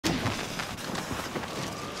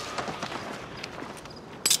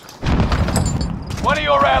One of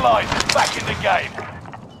your allies is back in the game.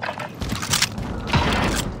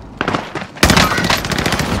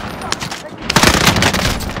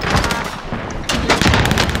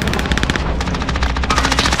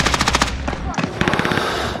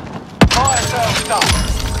 Fire sales done.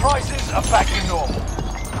 Prices are back to normal.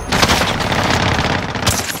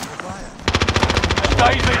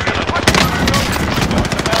 Stay vigilant.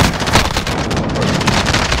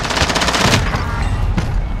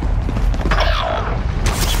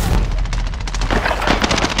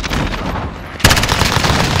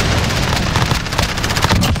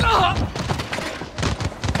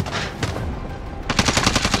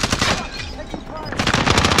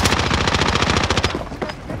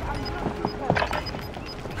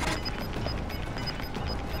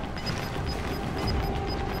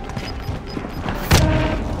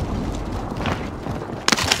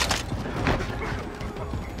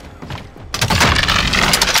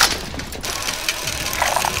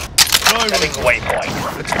 Setting waypoint.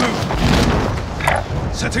 Let's move.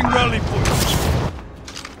 Setting rally point.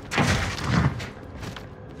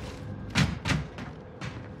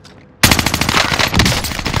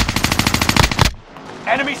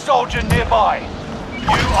 Enemy soldier nearby.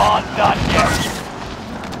 You aren't done yet.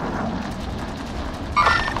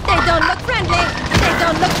 They don't look friendly. They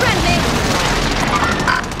don't look friendly.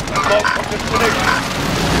 Mark from destination.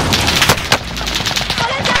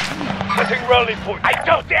 Setting rally point. I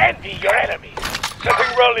don't envy your enemies.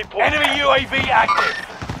 Setting rally point. Enemy UAV active.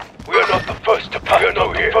 We're not the first to pass. We're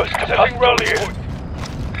not the first to setting rally point.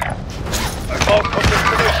 Mark from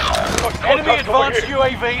destination. Enemy advanced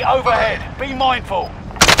UAV overhead. Be mindful.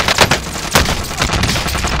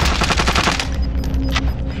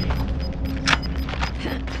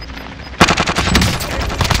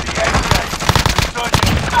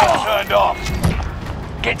 Turned off.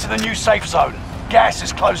 Get to the new safe zone. Gas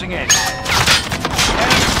is closing in.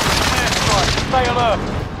 Stay alert.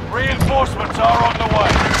 Reinforcements are on the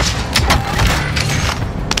way.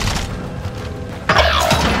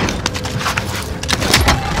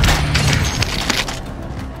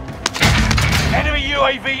 Enemy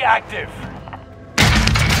UAV active.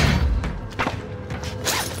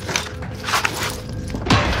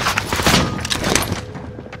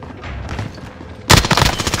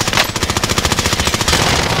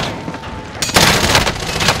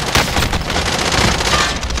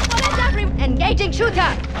 Engaging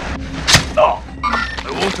shooter! Oh, I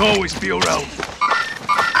won't always be around.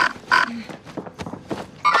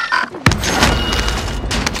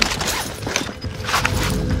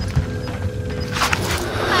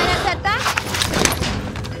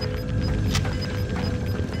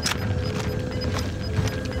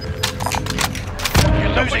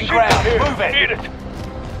 You're losing ground. Move it. Need it.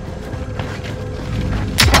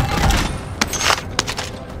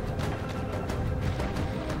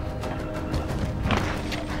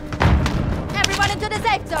 To the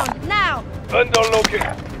safe zone, now! Vendor looking.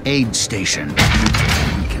 Aid station. We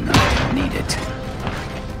cannot need it.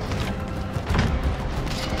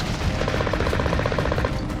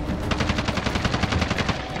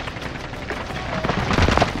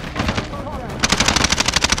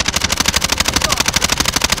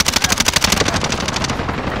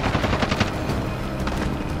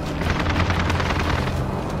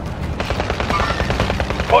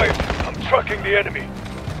 Quiet. I'm tracking the enemy.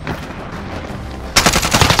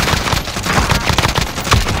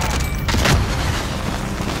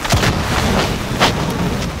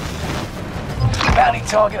 Bounty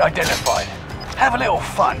target identified. Have a little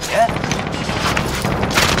fun, yeah?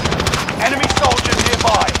 Enemy soldier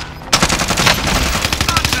nearby.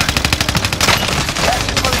 Gas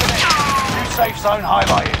is moving in. New safe zone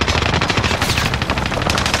highlighted.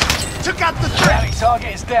 Took out the threat! Bounty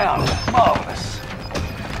target is down. Marvelous.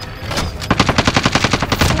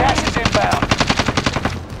 Gas is inbound.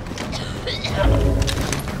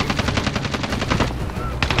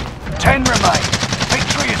 10 remain.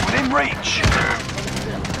 Victory is within reach.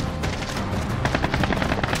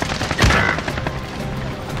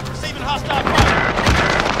 Receiving hostile fire.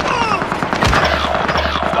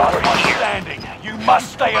 Last one standing. You must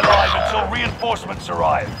stay alive until reinforcements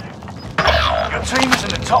arrive. Your team is in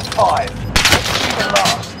the top 5. Let's be the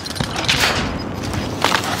last.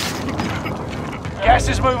 Gas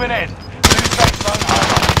is moving in. New safe zone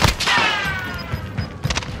highlighted.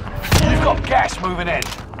 You've got gas moving in.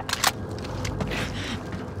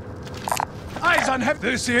 Eyes on him!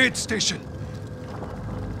 There's the aid station.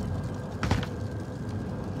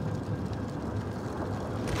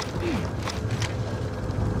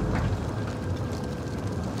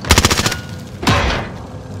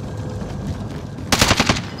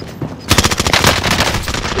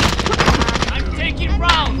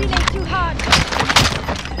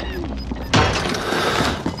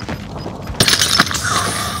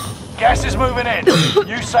 moving in.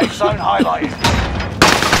 New safe zone highlighted.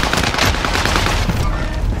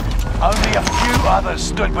 Only a few others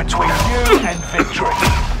stood between you and victory.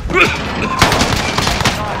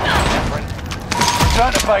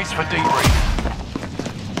 Return to base for debrief.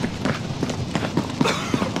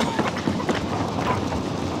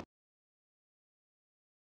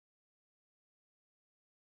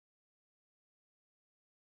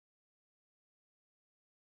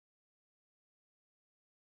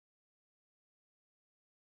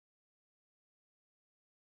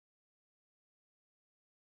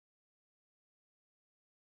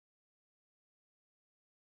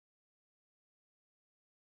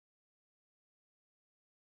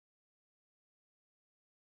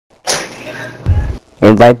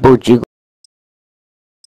 Vai pro Tico.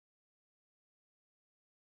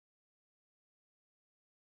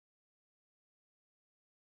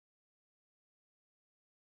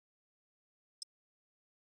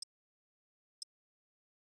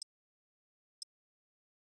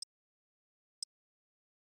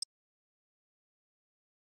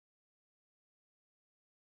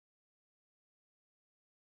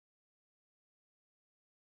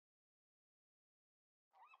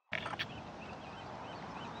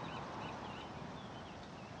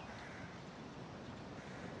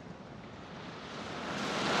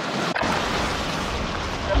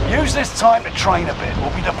 Use this time to train a bit.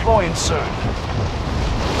 We'll be deploying soon.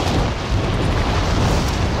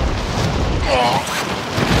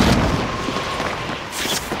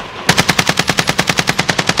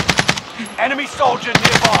 Enemy soldier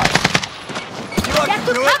nearby. Get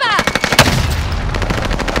to cover!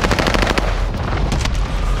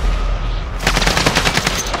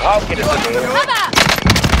 I'll get it. Cover!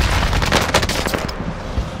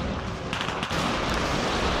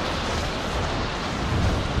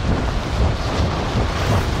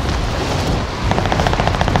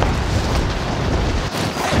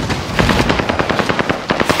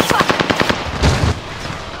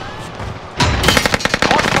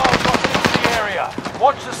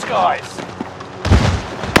 Watch the skies.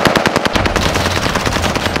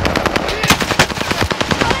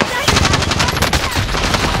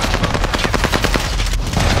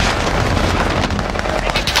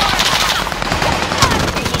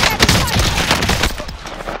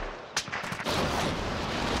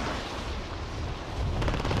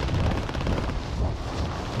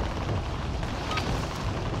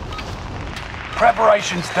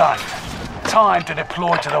 Preparation's done. Time to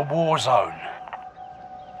deploy to the war zone.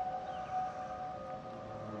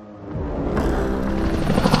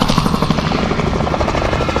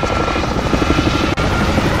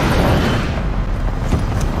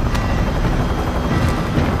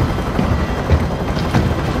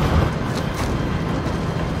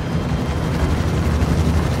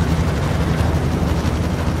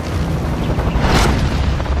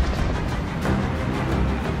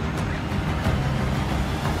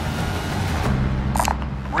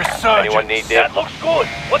 Anyone need this? That looks good.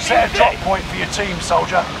 What's Set a drop point for your team,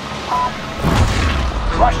 soldier.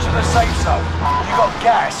 Rush to the safe zone. You got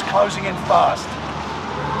gas closing in fast.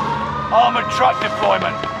 Armored truck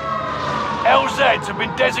deployment. LZs have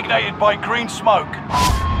been designated by green smoke.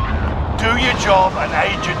 Do your job and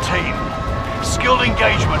aid your team. Skilled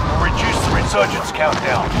engagement will reduce the resurgence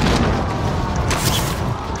countdown.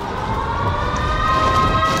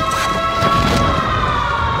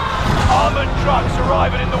 Armored trucks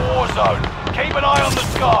arriving in the war zone. Keep an eye on the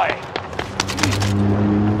sky.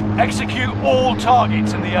 Execute all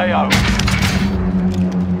targets in the AO.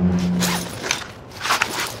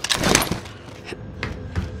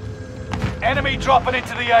 Enemy dropping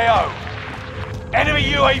into the AO. Enemy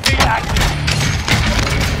UAV active.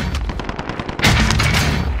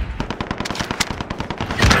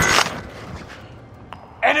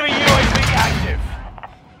 Enemy UAV active.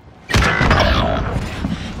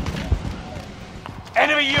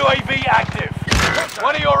 Enemy UAV active.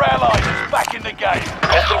 One of your allies is back in the game.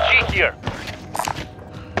 SMG here.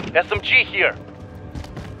 SMG here.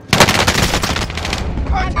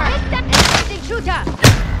 I've hit that infantry shooter!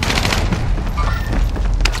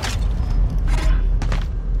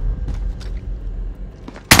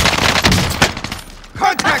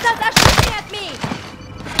 Contact! Hostiles are shooting at me!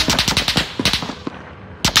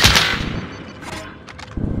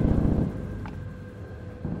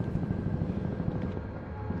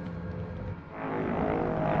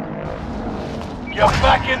 You're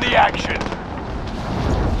back in the action.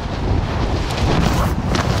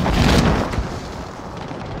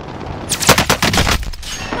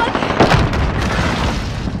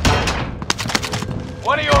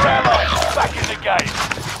 One of your allies is back in the game.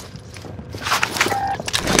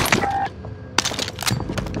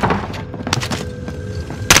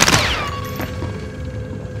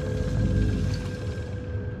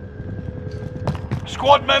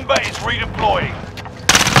 Squad member is redeploying.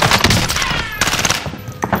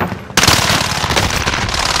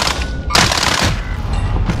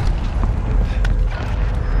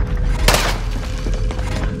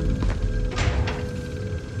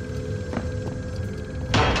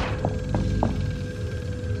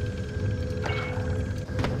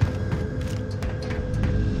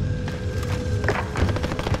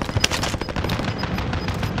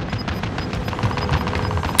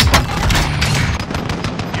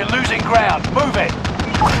 Losing ground. Move it.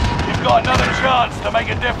 You've got another chance to make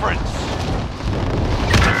a difference.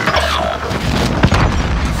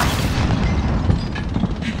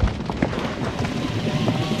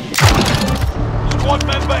 Squad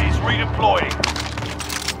member is redeploying.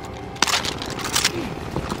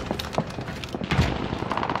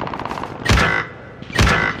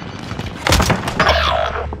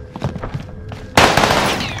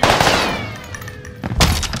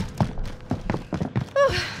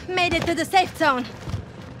 Made it to the safe zone.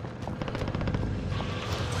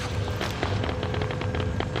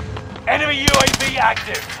 Enemy UAV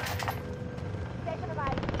active.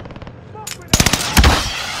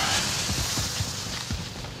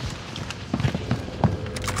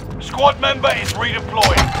 Squad member is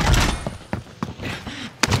redeploying.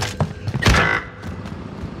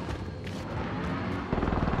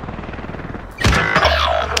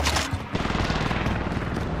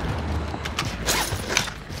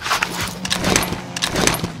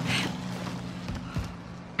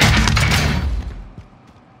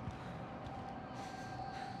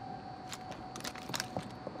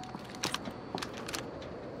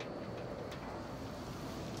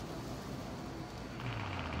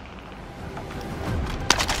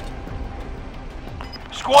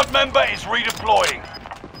 Squad member is redeploying.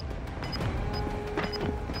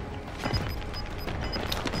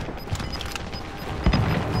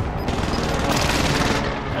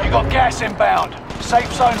 You got gas inbound.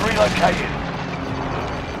 Safe zone relocated.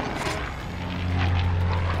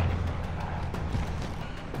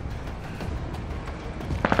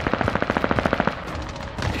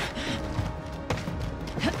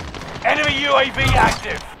 Enemy UAV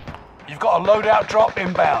active. You've got a loadout drop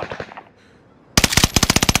inbound.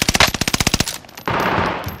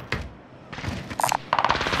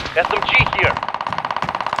 SMG here.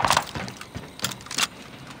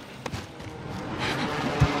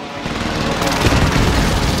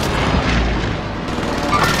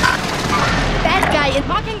 Bad guy is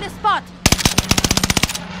marking the spot.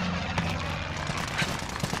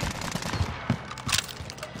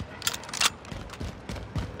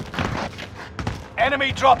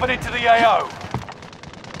 Enemy dropping into the AO.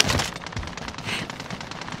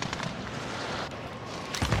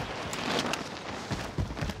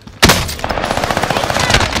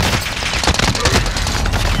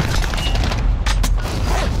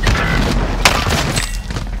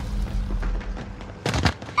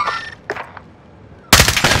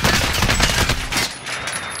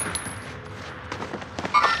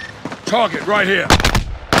 Target right here.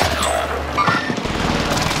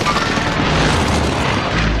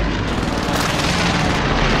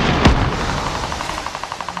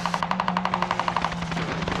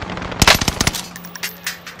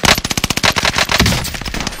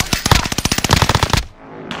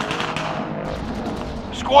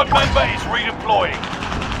 Squad member is redeploying.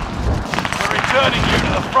 We're returning you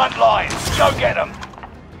to the front lines. Go get them.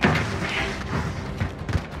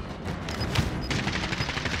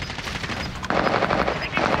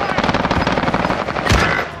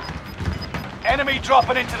 Enemy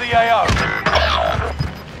dropping into the AO.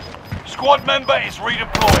 Squad member is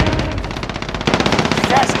redeploying.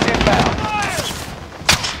 Gas is inbound.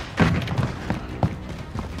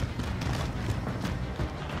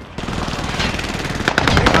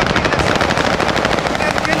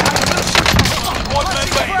 Squad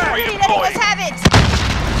member is redeploying. Have it.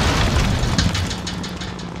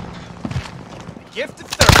 Gift of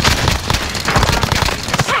thirst.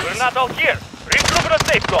 We're not all here. Regroup in a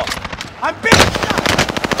safe zone.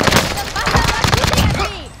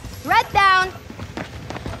 Red down.